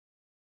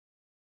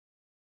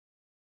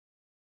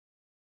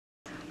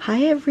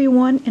Hi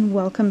everyone and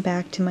welcome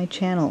back to my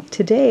channel.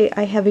 Today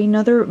I have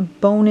another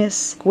bonus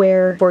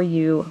square for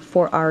you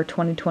for our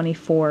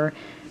 2024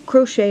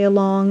 crochet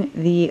along,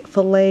 the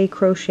Filet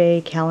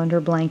Crochet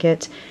calendar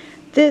blanket.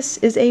 This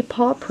is a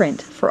paw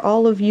print for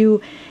all of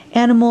you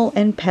animal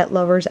and pet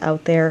lovers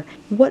out there.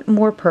 What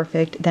more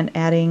perfect than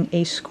adding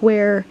a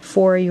square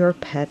for your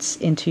pets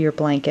into your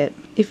blanket?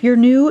 If you're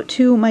new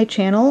to my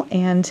channel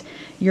and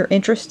you're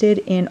interested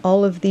in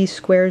all of these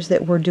squares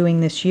that we're doing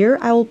this year,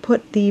 I will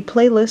put the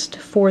playlist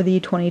for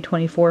the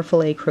 2024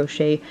 Filet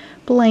Crochet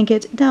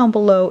blanket down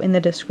below in the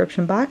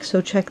description box,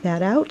 so check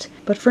that out.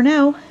 But for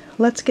now,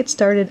 let's get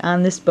started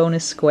on this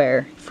bonus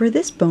square. For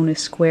this bonus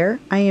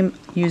square, I am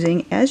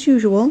using, as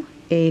usual,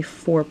 a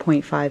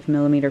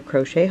 4.5mm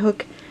crochet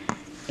hook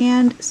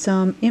and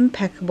some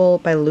Impeccable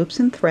by Loops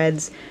and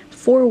Threads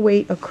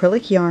 4-weight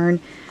acrylic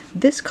yarn.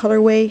 This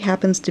colorway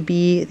happens to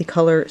be the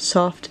color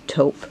Soft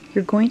Taupe.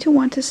 You're going to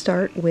want to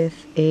start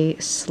with a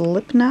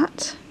slip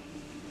knot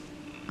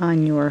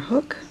on your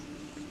hook,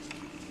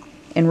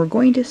 and we're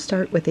going to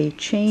start with a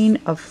chain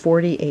of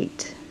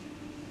 48.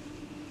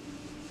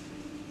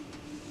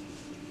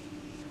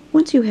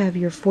 Once you have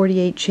your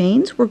 48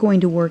 chains, we're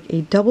going to work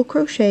a double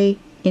crochet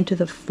into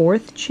the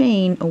 4th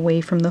chain away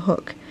from the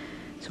hook.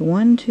 So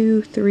 1,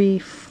 2, 3,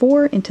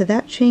 4 into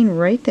that chain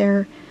right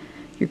there.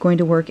 You're going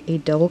to work a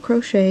double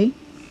crochet,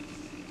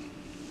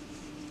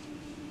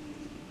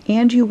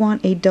 and you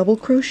want a double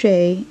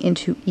crochet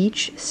into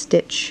each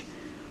stitch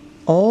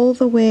all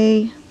the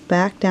way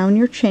back down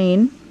your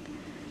chain.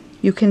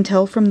 You can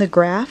tell from the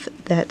graph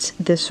that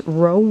this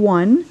row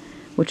 1,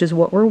 which is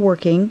what we're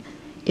working,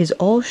 is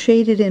all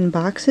shaded in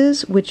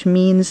boxes, which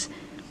means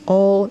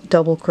all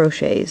double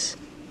crochets.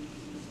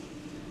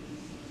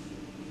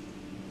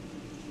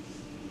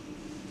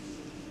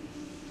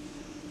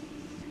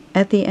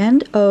 At the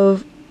end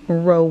of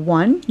row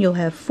 1, you'll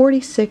have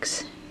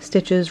 46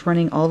 stitches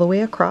running all the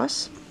way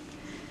across.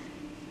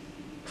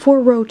 For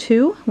row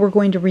 2, we're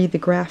going to read the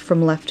graph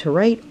from left to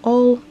right.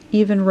 All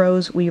even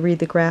rows, we read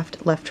the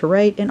graph left to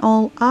right, and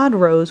all odd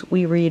rows,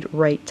 we read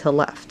right to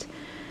left.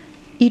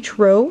 Each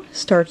row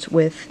starts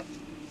with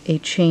a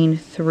chain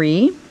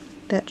 3.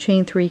 That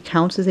chain 3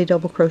 counts as a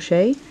double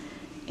crochet,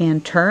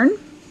 and turn.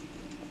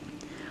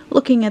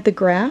 Looking at the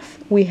graph,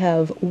 we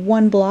have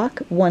 1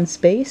 block, 1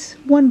 space,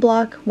 1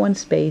 block, 1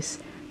 space,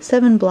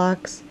 7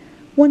 blocks,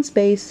 1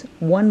 space,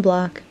 1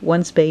 block,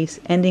 1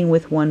 space, ending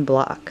with 1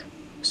 block.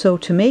 So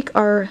to make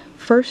our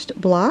first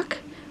block,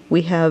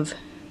 we have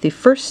the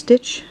first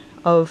stitch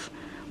of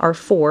our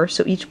 4,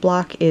 so each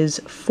block is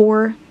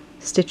 4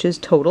 stitches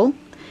total.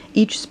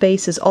 Each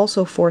space is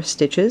also 4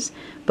 stitches,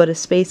 but a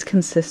space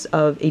consists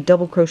of a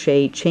double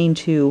crochet, chain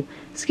 2,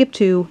 skip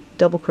 2,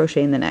 double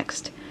crochet in the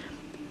next.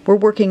 We're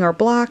working our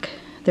block.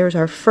 There's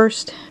our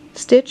first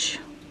stitch,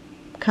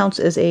 counts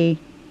as a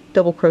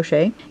double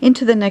crochet.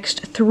 Into the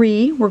next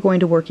 3, we're going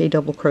to work a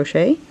double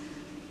crochet.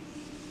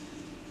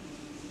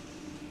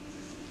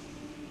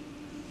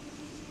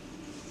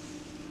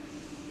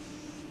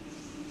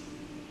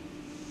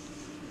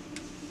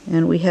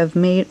 And we have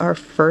made our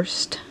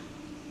first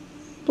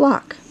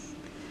block.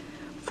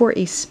 For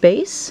a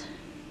space,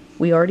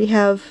 we already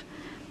have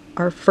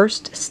our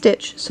first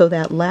stitch, so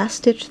that last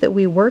stitch that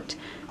we worked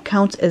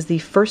counts as the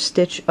first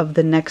stitch of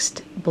the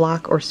next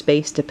block or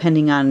space,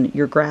 depending on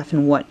your graph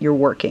and what you're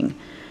working.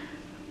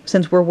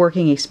 Since we're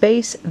working a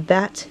space,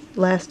 that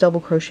last double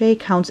crochet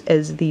counts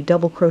as the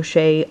double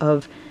crochet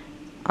of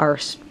our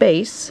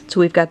space. So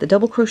we've got the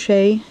double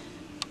crochet,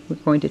 we're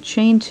going to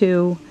chain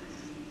 2,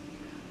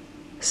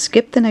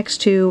 skip the next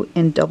 2,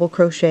 and double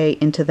crochet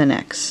into the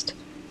next.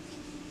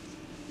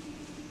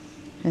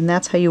 And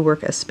that's how you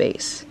work a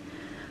space.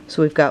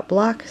 So we've got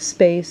block,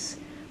 space,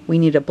 we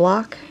need a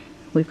block,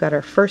 we've got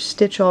our first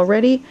stitch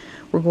already,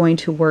 we're going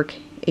to work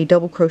a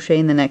double crochet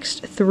in the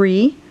next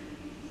 3,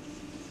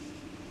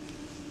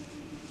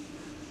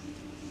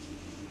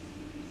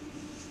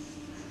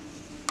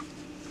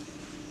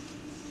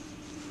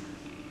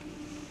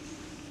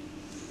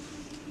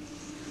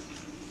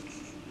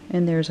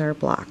 and there's our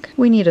block.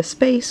 We need a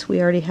space, we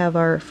already have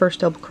our first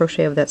double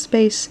crochet of that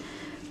space,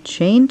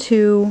 chain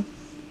 2,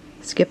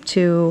 skip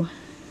 2,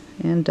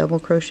 and double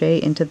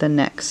crochet into the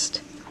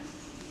next.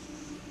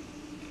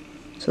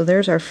 So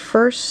there's our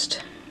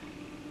first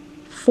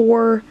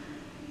 4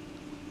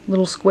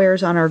 little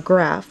squares on our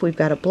graph. We've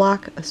got a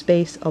block, a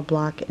space, a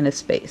block, and a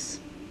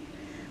space.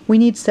 We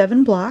need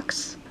 7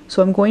 blocks,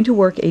 so I'm going to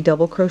work a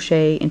double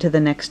crochet into the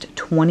next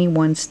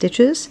 21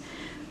 stitches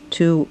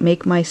to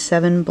make my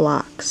 7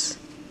 blocks.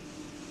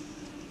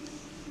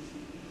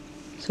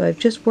 So I've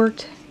just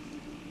worked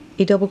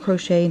a double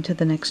crochet into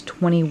the next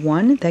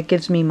 21. That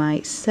gives me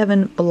my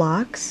 7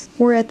 blocks.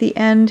 We're at the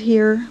end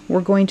here.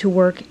 We're going to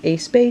work a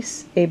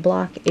space, a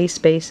block, a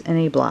space, and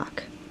a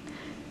block.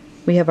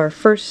 We have our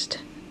first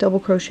double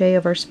crochet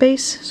of our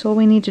space, so all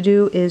we need to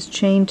do is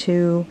chain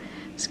 2,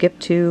 skip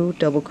 2,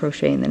 double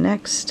crochet in the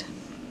next.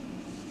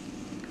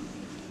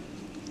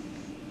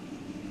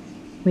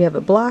 We have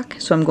a block,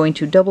 so I'm going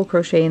to double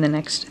crochet in the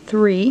next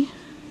 3,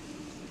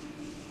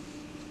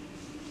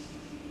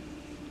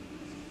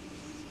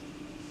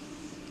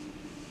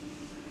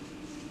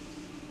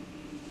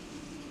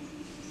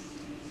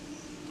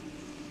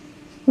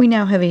 We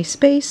now have a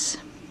space.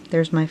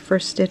 There's my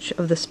first stitch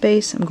of the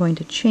space. I'm going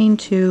to chain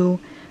 2,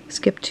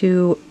 skip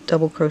 2,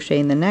 double crochet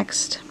in the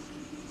next.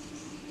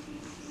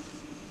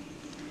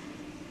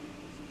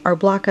 Our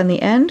block on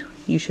the end,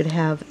 you should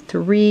have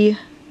 3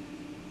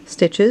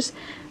 stitches.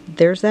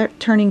 There's that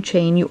turning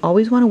chain. You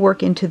always want to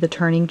work into the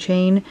turning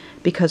chain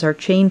because our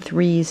chain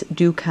 3s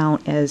do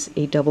count as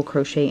a double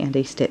crochet and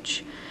a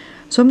stitch.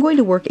 So I'm going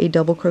to work a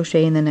double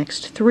crochet in the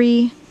next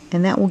 3,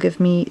 and that will give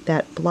me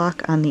that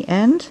block on the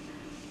end.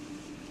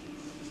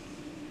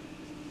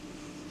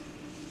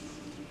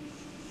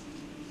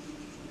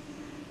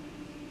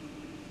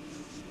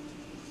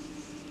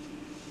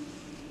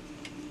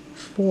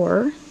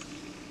 For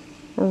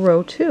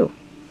row 2.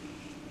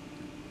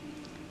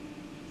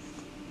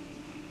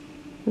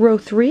 Row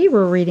 3,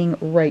 we're reading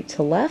right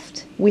to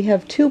left. We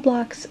have 2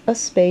 blocks, a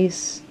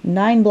space,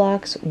 9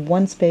 blocks,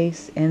 1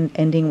 space, and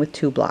ending with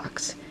 2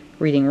 blocks.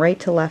 Reading right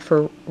to left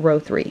for row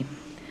 3.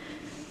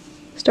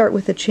 Start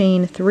with a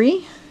chain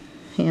 3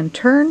 and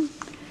turn,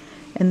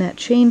 and that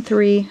chain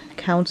 3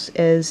 counts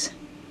as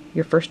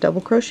your first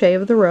double crochet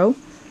of the row.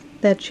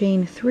 That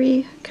chain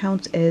 3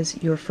 counts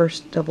as your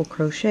first double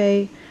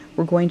crochet.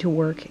 We're going to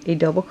work a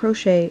double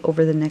crochet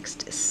over the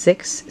next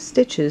 6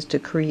 stitches to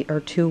create our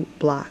 2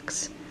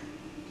 blocks.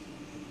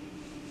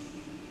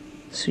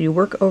 So you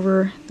work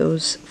over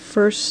those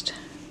first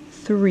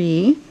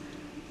 3,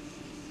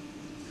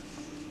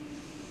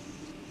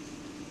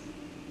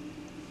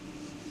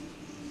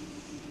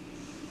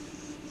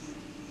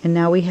 and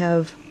now we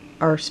have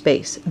our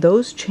space.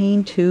 Those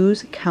chain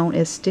 2s count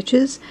as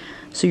stitches,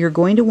 so you're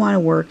going to want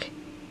to work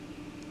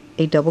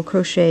a double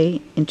crochet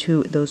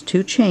into those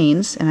 2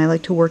 chains, and I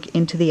like to work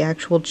into the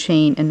actual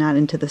chain and not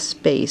into the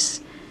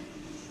space.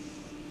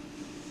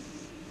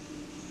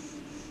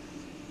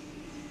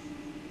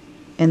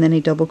 And then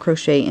a double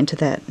crochet into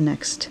that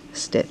next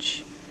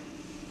stitch.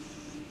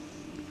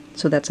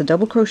 So that's a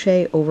double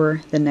crochet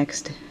over the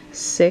next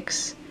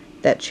 6.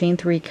 That chain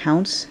 3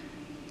 counts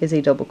as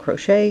a double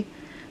crochet,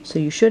 so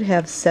you should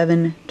have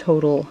 7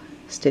 total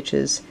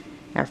stitches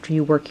after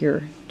you work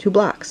your 2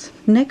 blocks.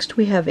 Next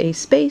we have a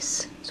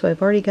space, so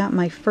I've already got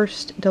my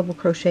first double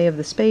crochet of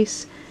the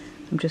space.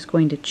 I'm just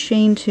going to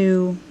chain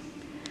 2,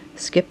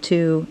 skip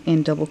 2,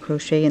 and double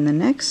crochet in the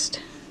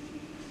next.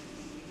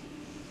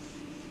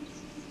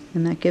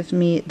 And that gives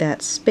me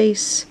that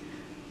space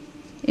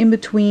in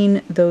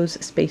between those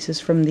spaces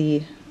from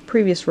the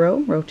previous row,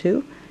 row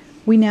 2.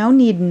 We now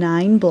need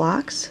 9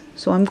 blocks,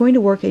 so I'm going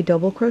to work a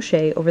double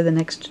crochet over the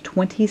next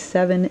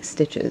 27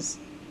 stitches.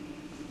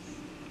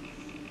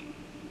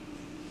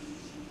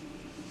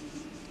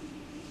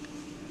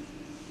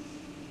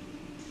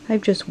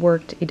 I've just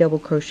worked a double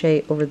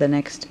crochet over the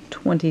next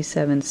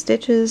 27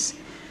 stitches.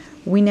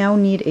 We now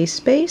need a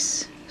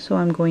space, so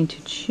I'm going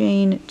to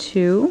chain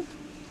 2,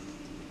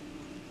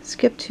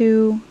 skip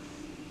 2,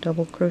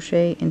 double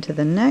crochet into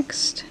the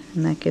next,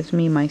 and that gives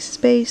me my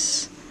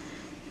space.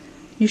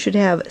 You should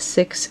have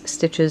 6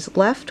 stitches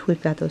left.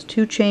 We've got those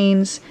 2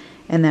 chains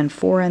and then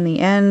 4 on the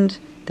end.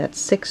 That's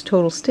 6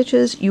 total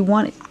stitches. You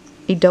want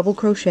a double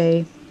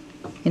crochet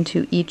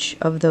into each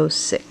of those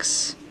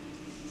 6,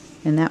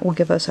 and that will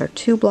give us our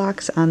 2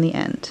 blocks on the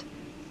end.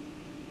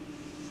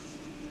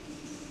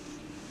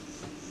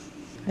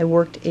 I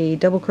worked a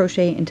double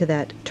crochet into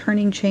that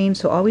turning chain,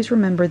 so always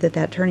remember that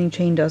that turning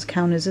chain does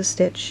count as a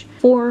stitch.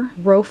 For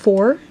row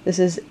 4, this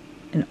is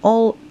an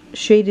all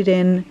shaded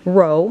in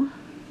row,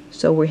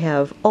 so we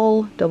have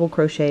all double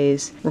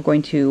crochets. We're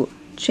going to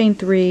chain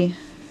 3,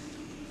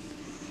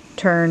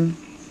 turn,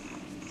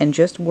 and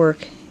just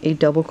work a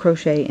double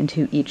crochet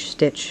into each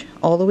stitch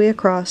all the way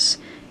across,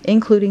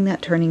 including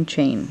that turning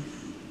chain.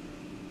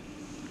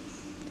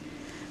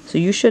 So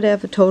you should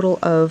have a total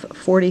of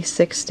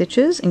 46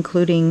 stitches,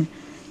 including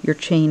your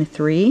chain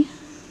 3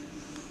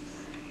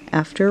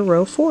 after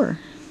row 4.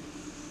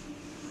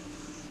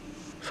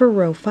 For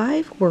row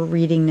 5, we're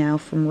reading now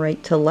from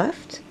right to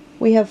left.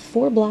 We have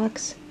 4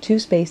 blocks, 2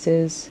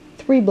 spaces,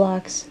 3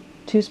 blocks,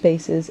 2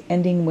 spaces,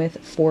 ending with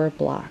 4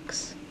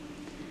 blocks.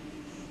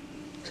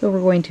 So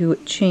we're going to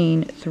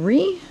chain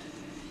 3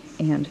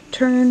 and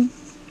turn.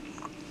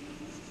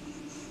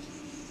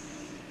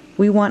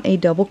 We want a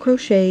double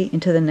crochet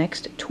into the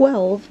next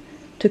 12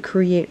 to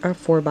create our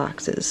 4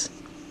 boxes.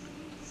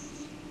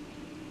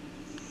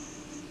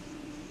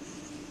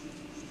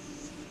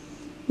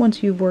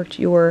 Once you've worked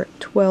your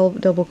 12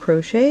 double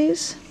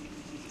crochets,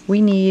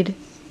 we need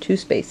 2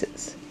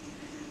 spaces.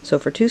 So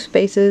for 2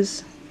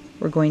 spaces,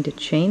 we're going to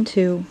chain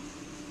 2,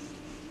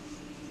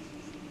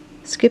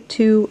 skip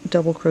 2,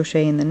 double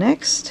crochet in the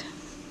next,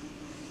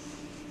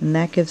 and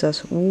that gives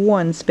us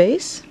 1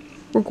 space.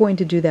 We're going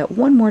to do that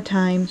one more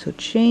time, so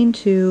chain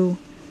 2,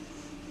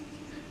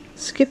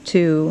 skip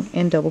 2,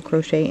 and double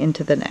crochet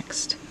into the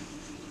next.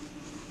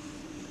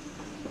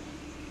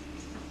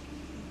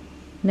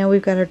 Now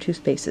we've got our 2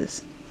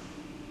 spaces.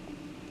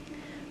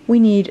 We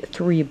need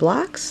 3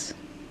 blocks,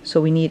 so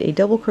we need a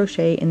double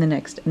crochet in the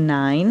next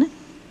 9,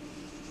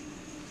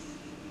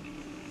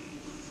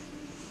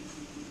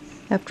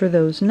 After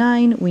those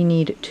 9, we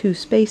need 2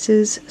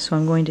 spaces, so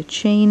I'm going to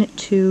chain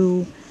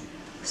 2,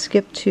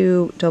 skip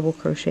 2, double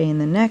crochet in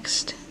the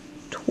next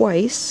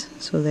twice.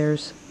 So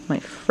there's my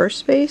first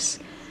space.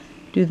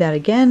 Do that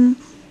again,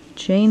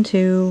 chain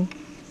 2,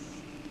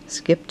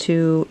 skip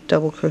 2,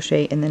 double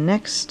crochet in the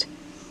next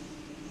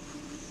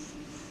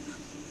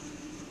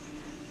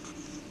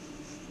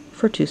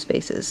for 2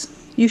 spaces.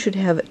 You should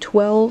have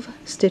 12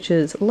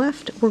 stitches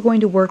left. We're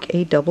going to work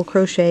a double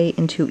crochet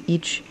into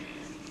each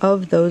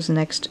of those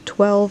next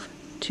 12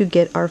 to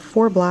get our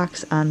 4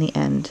 blocks on the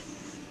end.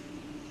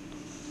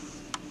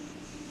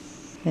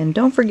 And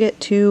don't forget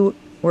to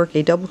work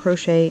a double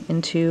crochet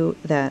into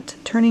that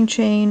turning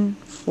chain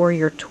for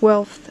your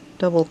 12th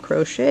double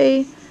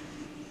crochet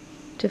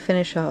to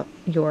finish up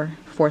your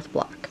 4th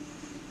block.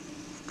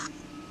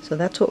 So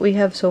that's what we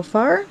have so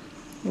far.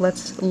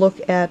 Let's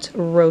look at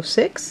row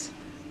 6.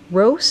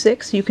 Row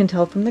 6, you can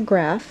tell from the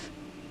graph,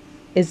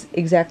 is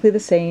exactly the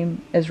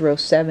same as row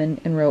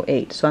 7 and row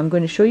 8. So I'm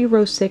going to show you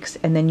row 6,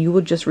 and then you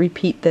will just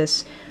repeat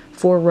this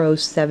for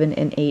rows 7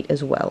 and 8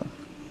 as well.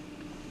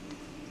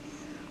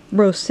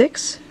 Row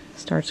 6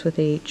 starts with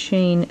a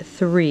chain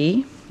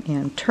 3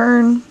 and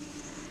turn.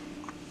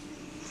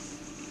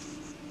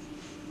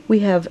 We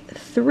have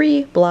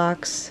 3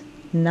 blocks,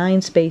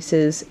 9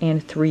 spaces,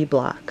 and 3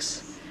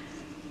 blocks.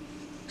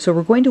 So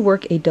we're going to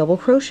work a double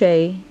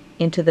crochet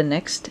into the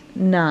next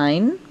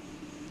 9,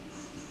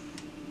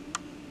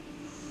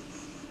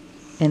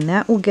 and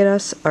that will get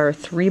us our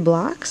 3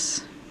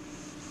 blocks.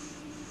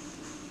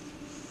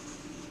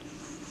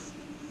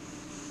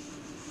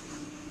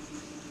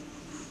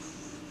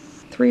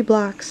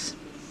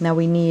 Now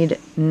we need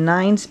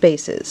 9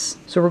 spaces.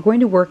 So we're going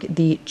to work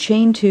the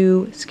chain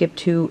 2, skip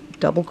 2,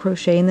 double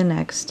crochet in the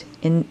next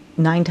in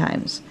 9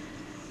 times.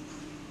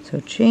 So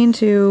chain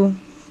 2,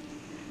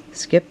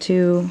 skip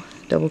 2,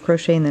 double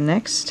crochet in the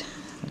next.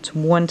 That's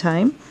 1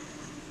 time.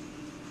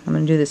 I'm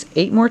going to do this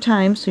 8 more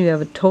times, so you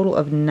have a total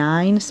of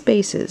 9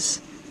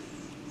 spaces.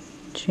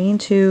 Chain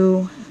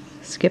 2,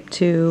 skip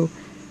 2,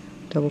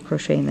 double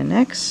crochet in the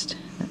next.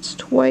 That's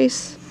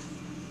twice.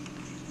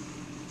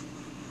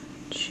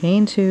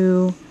 Chain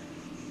 2,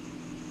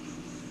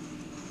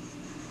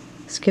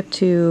 skip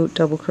 2,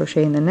 double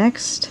crochet in the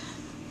next.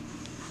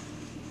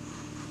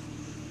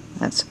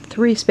 That's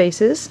 3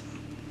 spaces.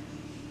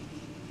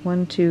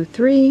 1, 2,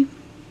 3.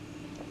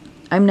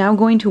 I'm now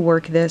going to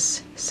work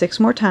this 6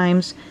 more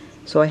times,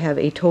 so I have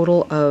a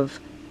total of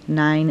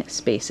 9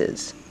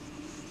 spaces.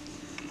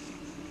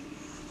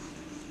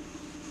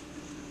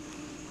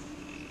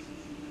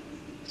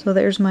 So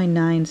there's my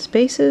 9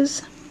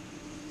 spaces.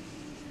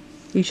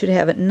 You should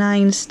have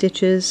 9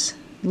 stitches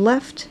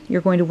left.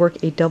 You're going to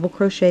work a double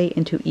crochet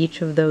into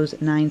each of those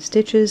 9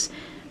 stitches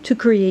to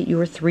create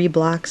your 3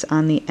 blocks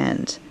on the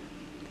end.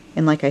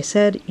 And like I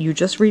said, you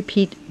just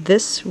repeat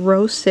this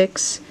row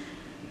 6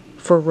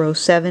 for row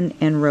 7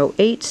 and row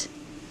 8,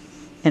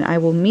 and I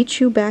will meet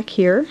you back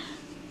here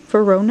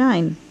for row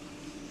 9.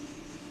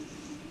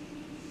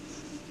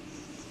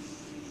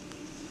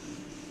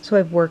 So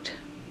I've worked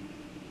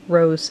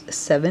rows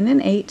 7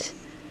 and 8.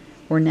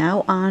 We're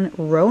now on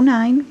row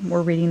 9.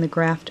 We're reading the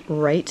graph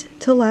right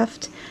to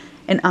left,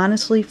 and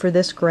honestly for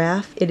this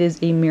graph it is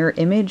a mirror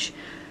image,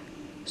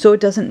 so it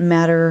doesn't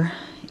matter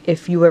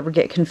if you ever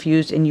get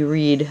confused and you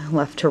read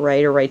left to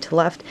right or right to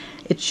left.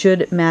 It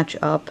should match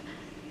up.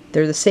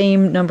 They're the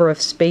same number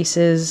of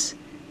spaces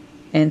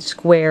and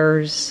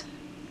squares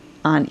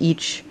on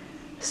each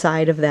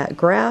side of that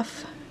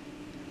graph.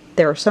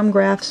 There are some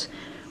graphs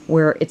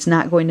where it's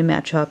not going to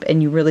match up,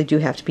 and you really do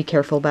have to be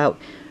careful about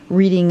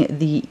reading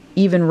the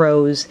even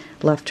rows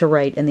left to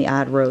right and the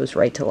odd rows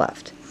right to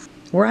left.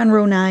 We're on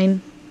row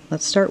 9.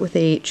 Let's start with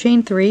a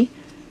chain 3.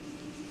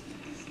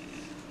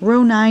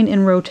 Row 9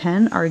 and row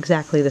 10 are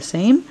exactly the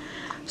same,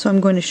 so I'm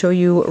going to show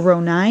you row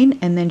 9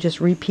 and then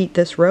just repeat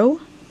this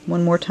row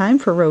one more time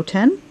for row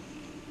 10.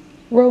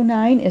 Row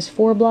 9 is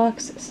 4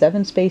 blocks,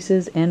 7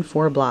 spaces, and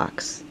 4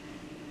 blocks.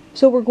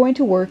 So we're going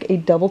to work a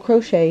double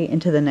crochet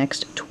into the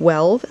next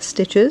 12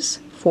 stitches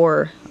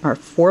for our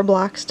 4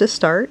 blocks to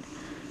start.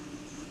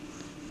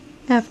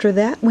 After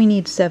that we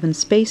need 7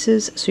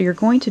 spaces, so you're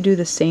going to do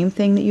the same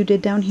thing that you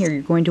did down here.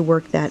 You're going to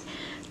work that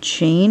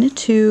chain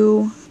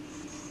 2,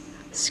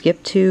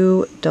 skip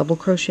 2, double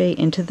crochet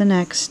into the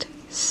next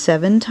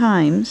 7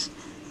 times.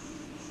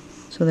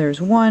 So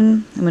there's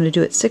 1. I'm going to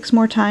do it 6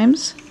 more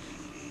times.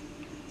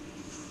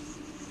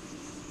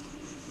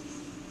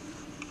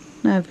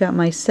 Now I've got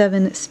my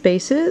 7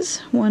 spaces.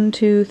 1,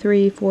 2,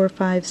 3, 4,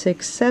 5,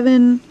 6,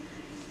 7.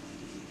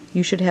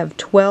 You should have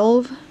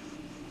 12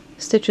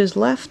 stitches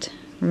left.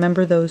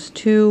 Remember, those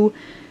 2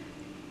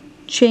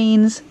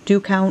 chains do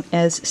count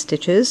as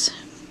stitches.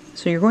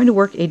 So you're going to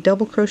work a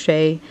double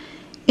crochet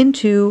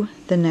into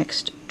the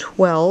next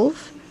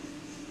 12.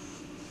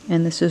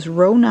 And this is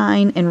row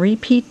 9, and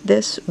repeat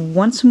this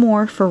once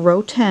more for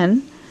row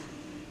 10.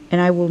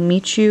 And I will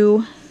meet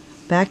you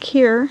back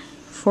here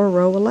for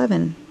row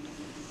 11.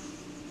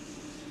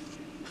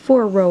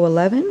 For row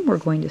 11, we're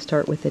going to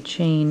start with a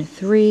chain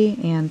 3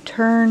 and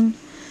turn.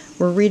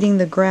 We're reading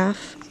the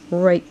graph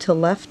right to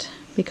left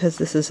because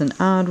this is an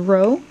odd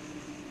row.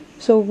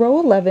 So row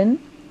 11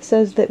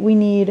 says that we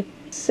need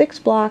 6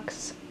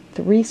 blocks,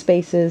 3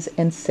 spaces,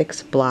 and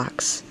 6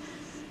 blocks.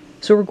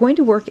 So we're going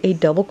to work a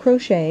double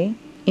crochet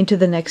into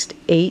the next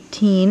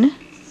 18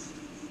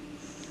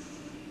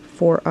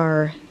 for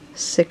our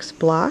 6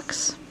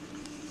 blocks.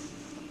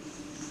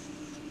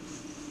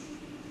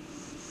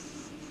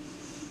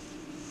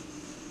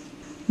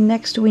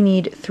 Next we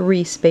need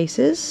 3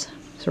 spaces,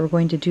 so we're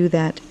going to do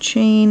that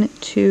chain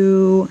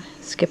 2,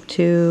 skip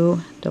 2,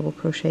 double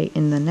crochet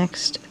in the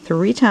next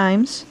 3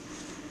 times.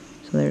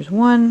 So there's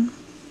 1,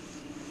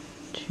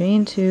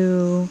 chain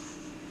 2,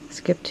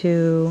 skip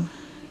 2,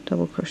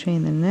 double crochet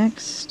in the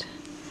next.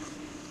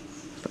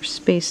 For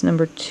space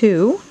number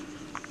 2,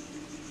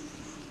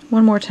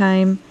 one more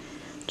time,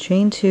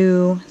 chain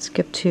 2,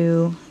 skip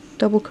 2,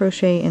 double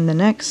crochet in the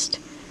next.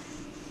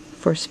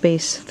 For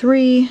space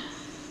 3,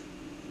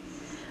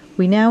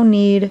 we now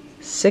need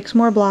 6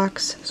 more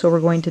blocks, so we're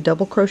going to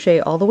double crochet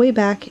all the way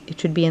back. It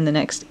should be in the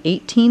next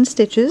 18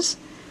 stitches,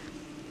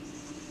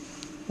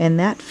 and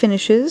that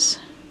finishes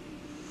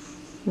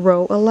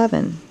row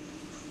 11.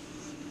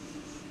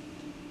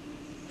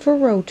 For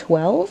row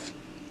 12,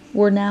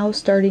 we're now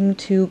starting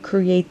to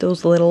create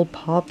those little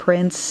paw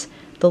prints,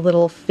 the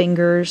little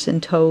fingers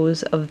and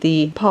toes of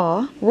the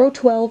paw. Row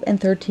 12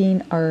 and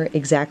 13 are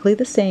exactly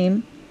the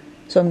same.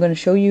 So I'm going to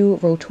show you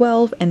row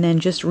 12 and then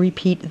just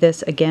repeat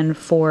this again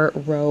for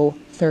row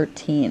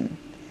 13.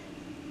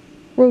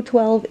 Row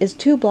 12 is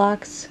 2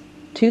 blocks,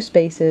 2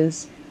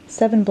 spaces,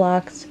 7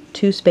 blocks,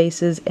 2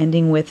 spaces,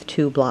 ending with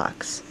 2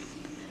 blocks.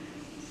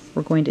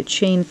 We're going to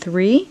chain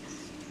 3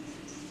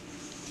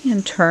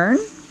 and turn.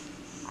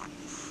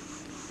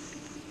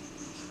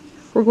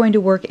 We're going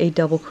to work a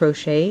double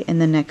crochet in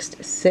the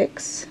next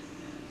 6.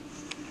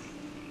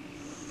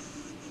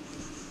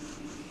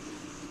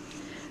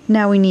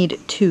 Now we need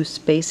 2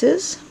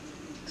 spaces,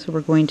 so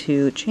we're going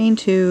to chain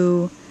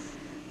 2,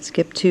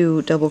 skip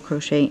 2, double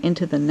crochet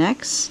into the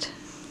next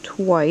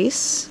twice.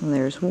 So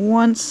there's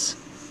once,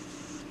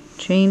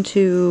 chain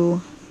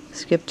 2,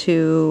 skip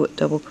 2,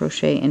 double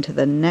crochet into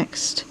the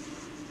next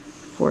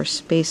for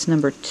space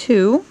number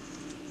 2,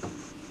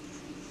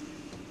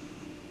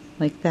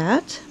 like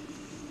that.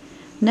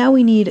 Now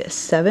we need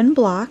 7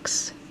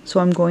 blocks,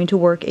 so I'm going to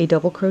work a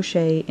double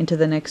crochet into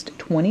the next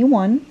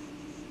 21.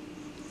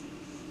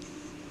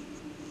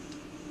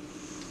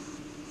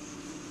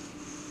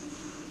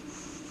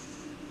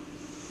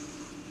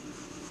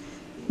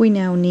 We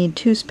now need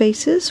 2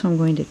 spaces, so I'm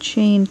going to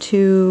chain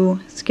 2,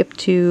 skip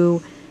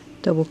 2,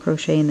 double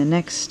crochet in the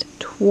next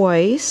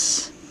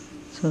twice.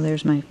 So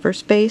there's my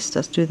first space.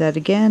 Let's do that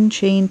again.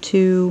 Chain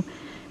 2,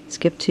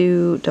 skip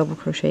 2, double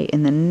crochet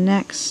in the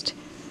next.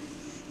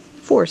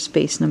 For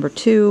space number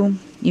 2,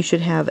 you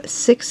should have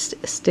 6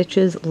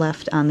 stitches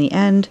left on the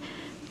end.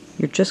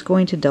 You're just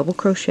going to double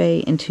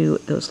crochet into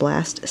those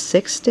last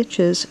 6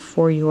 stitches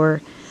for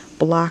your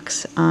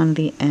blocks on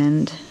the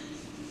end.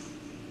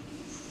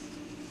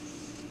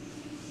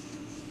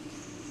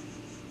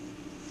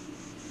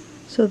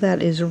 So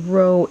that is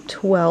row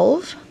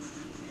 12.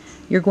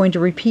 You're going to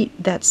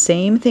repeat that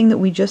same thing that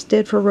we just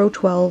did for row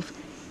 12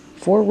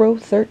 for row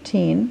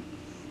 13,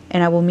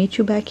 and I will meet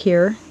you back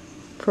here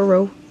for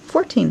row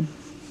 14.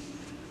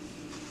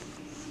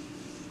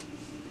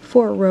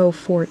 For row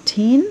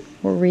 14,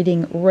 we're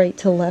reading right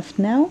to left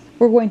now.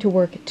 We're going to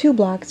work 2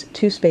 blocks,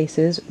 2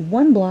 spaces,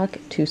 1 block,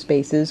 2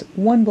 spaces,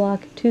 1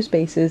 block, 2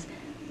 spaces,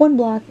 1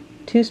 block,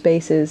 2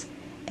 spaces,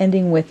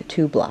 ending with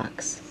 2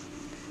 blocks.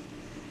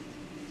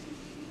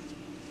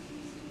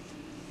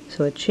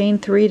 So a chain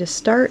 3 to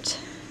start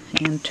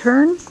and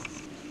turn.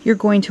 You're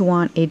going to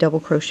want a double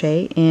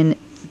crochet in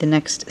the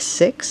next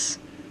 6.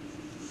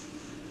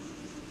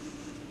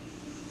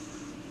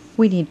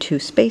 We need 2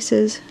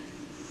 spaces.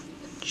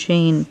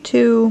 Chain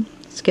 2,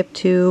 skip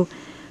 2,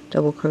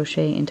 double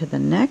crochet into the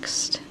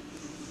next.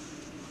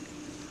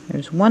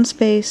 There's 1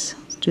 space.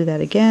 Let's do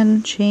that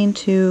again. Chain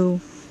 2,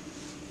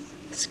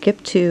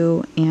 skip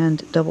 2,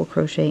 and double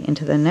crochet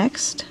into the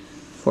next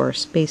for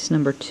space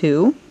number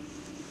 2.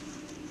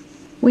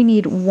 We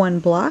need 1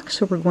 block,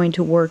 so we're going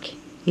to work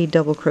a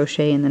double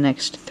crochet in the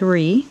next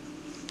 3.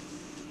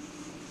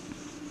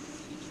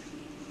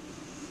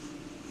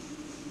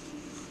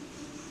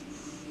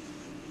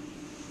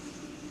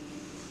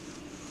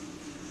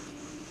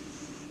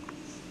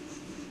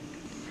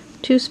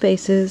 Two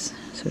spaces,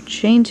 so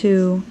chain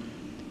 2,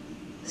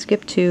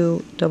 skip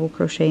 2, double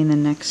crochet in the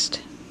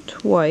next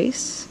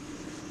twice.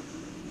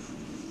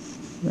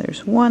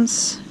 There's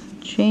once,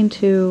 chain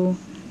 2,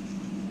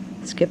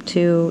 skip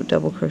 2,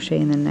 double crochet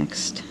in the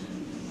next,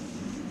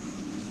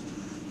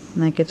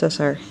 and that gives us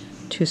our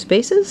 2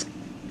 spaces.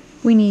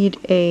 We need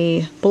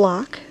a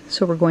block,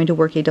 so we're going to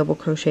work a double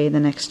crochet in the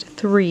next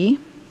 3.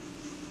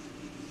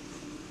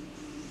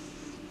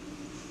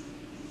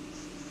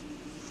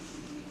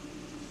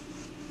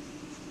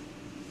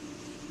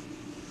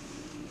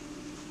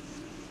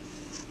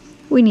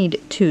 We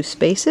need 2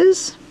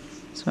 spaces,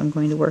 so I'm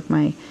going to work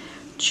my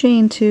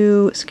chain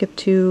 2, skip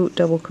 2,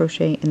 double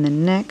crochet in the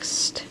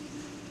next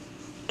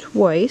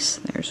twice.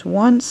 There's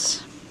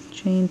once,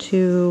 chain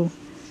 2,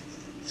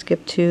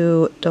 skip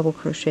 2, double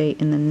crochet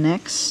in the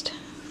next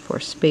for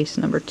space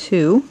number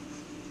 2.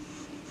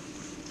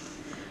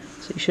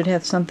 So you should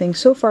have something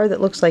so far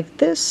that looks like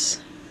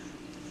this.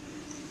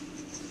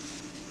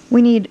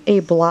 We need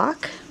a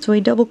block, so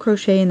a double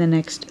crochet in the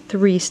next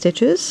 3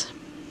 stitches.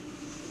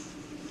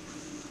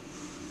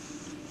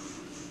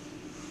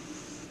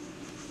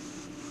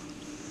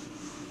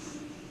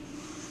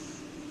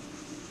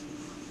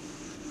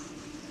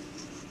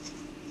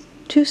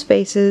 Two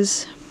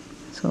spaces,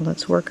 so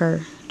let's work our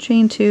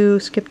chain 2,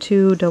 skip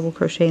 2, double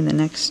crochet in the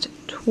next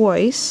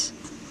twice.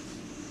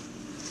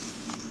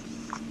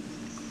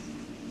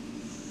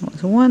 That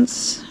was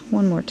once,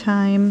 one more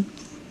time.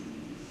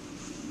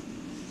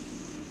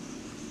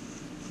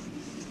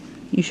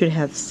 You should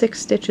have 6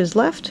 stitches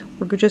left.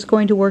 We're just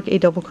going to work a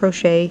double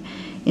crochet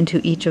into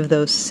each of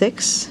those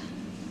 6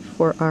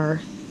 for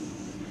our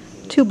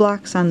 2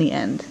 blocks on the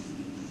end.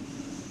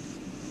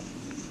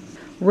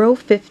 Row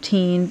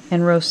 15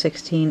 and row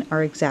 16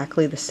 are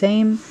exactly the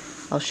same.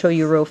 I'll show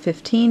you row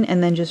 15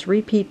 and then just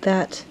repeat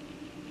that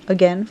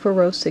again for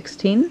row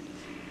 16.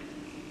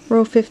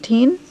 Row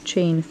 15,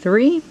 chain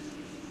 3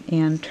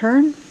 and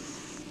turn.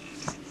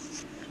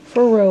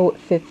 For row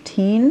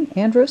 15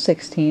 and row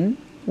 16,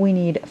 we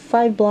need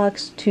 5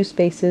 blocks, 2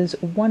 spaces,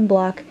 1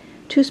 block,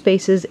 2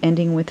 spaces,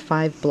 ending with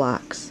 5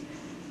 blocks.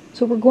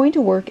 So we're going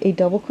to work a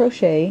double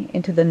crochet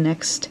into the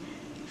next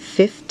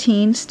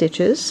 15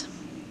 stitches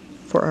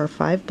for our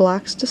 5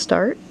 blocks to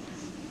start.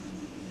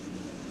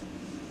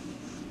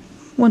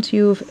 Once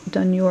you've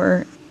done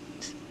your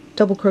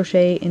double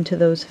crochet into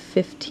those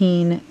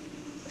 15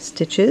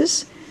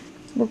 stitches,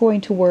 we're going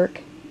to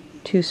work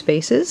 2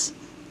 spaces.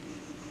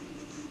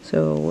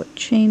 So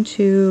chain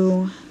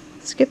 2,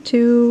 skip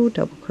 2,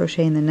 double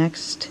crochet in the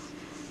next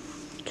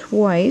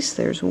twice.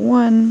 There's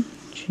 1,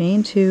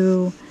 chain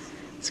 2,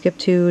 skip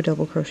 2,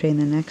 double crochet in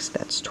the next,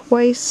 that's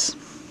twice.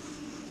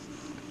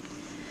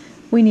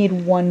 We need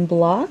 1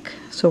 block,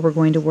 so we're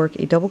going to work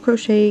a double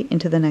crochet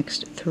into the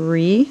next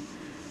 3.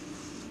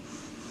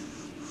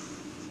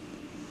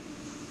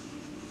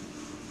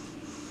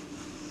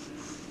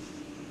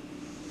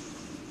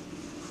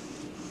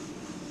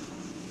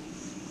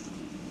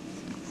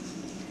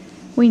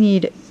 We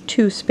need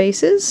 2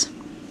 spaces,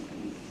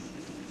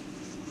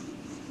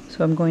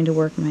 so I'm going to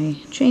work my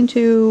chain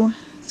 2,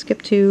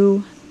 skip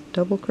 2,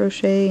 double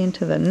crochet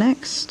into the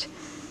next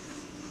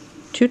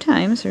 2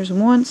 times. There's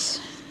once,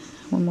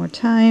 one more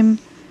time,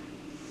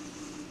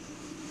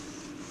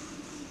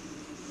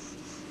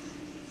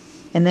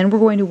 and then we're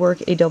going to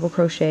work a double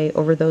crochet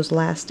over those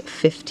last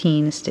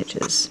 15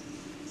 stitches.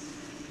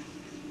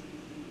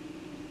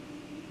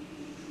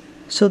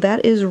 So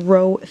that is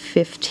row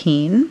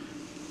 15.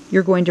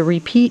 You're going to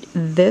repeat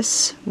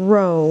this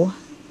row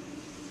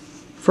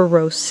for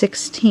row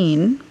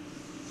 16.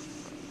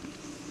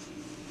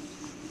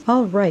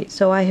 Alright,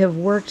 so I have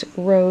worked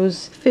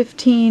rows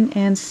 15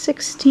 and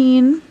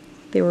 16.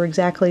 They were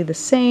exactly the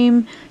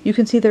same. You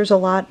can see there's a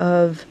lot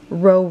of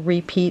row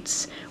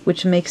repeats,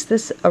 which makes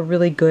this a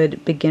really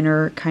good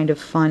beginner kind of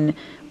fun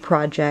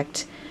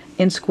project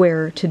in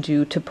square to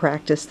do to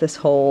practice this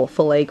whole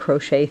filet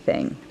crochet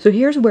thing. So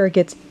here's where it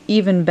gets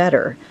even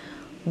better.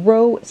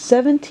 Row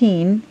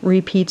 17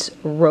 repeats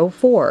row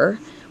 4,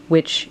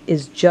 which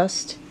is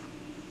just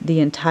the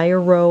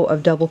entire row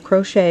of double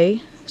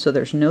crochet, so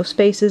there's no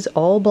spaces,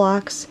 all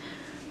blocks.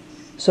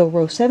 So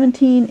row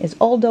 17 is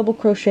all double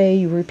crochet,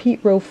 you repeat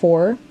row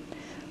 4.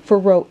 For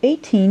row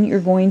 18,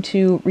 you're going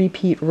to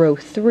repeat row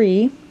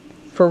 3.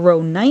 For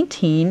row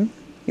 19,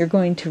 you're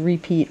going to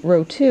repeat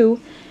row 2.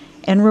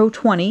 And row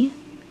 20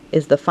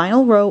 is the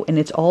final row, and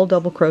it's all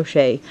double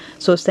crochet.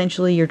 So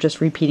essentially, you're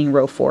just repeating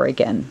row 4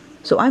 again.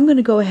 So I'm going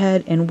to go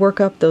ahead and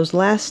work up those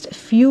last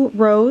few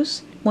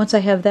rows. Once I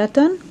have that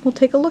done, we'll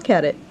take a look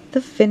at it.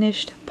 The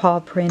finished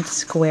paw print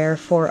square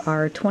for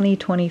our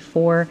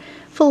 2024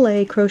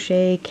 Filet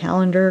Crochet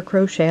Calendar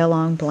Crochet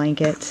Along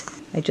blanket.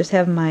 I just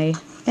have my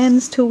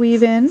ends to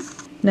weave in.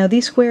 Now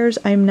these squares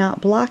I'm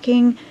not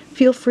blocking.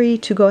 Feel free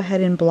to go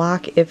ahead and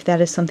block if that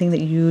is something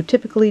that you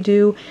typically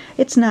do.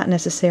 It's not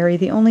necessary.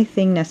 The only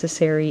thing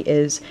necessary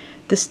is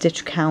the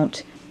stitch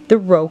count, the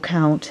row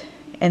count,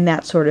 and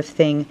that sort of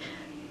thing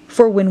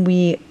for when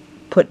we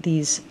put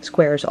these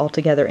squares all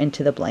together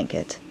into the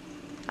blanket.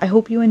 I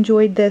hope you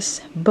enjoyed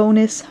this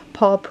bonus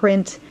paw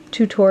print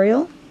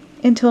tutorial.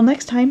 Until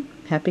next time,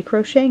 happy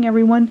crocheting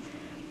everyone.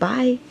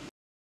 Bye!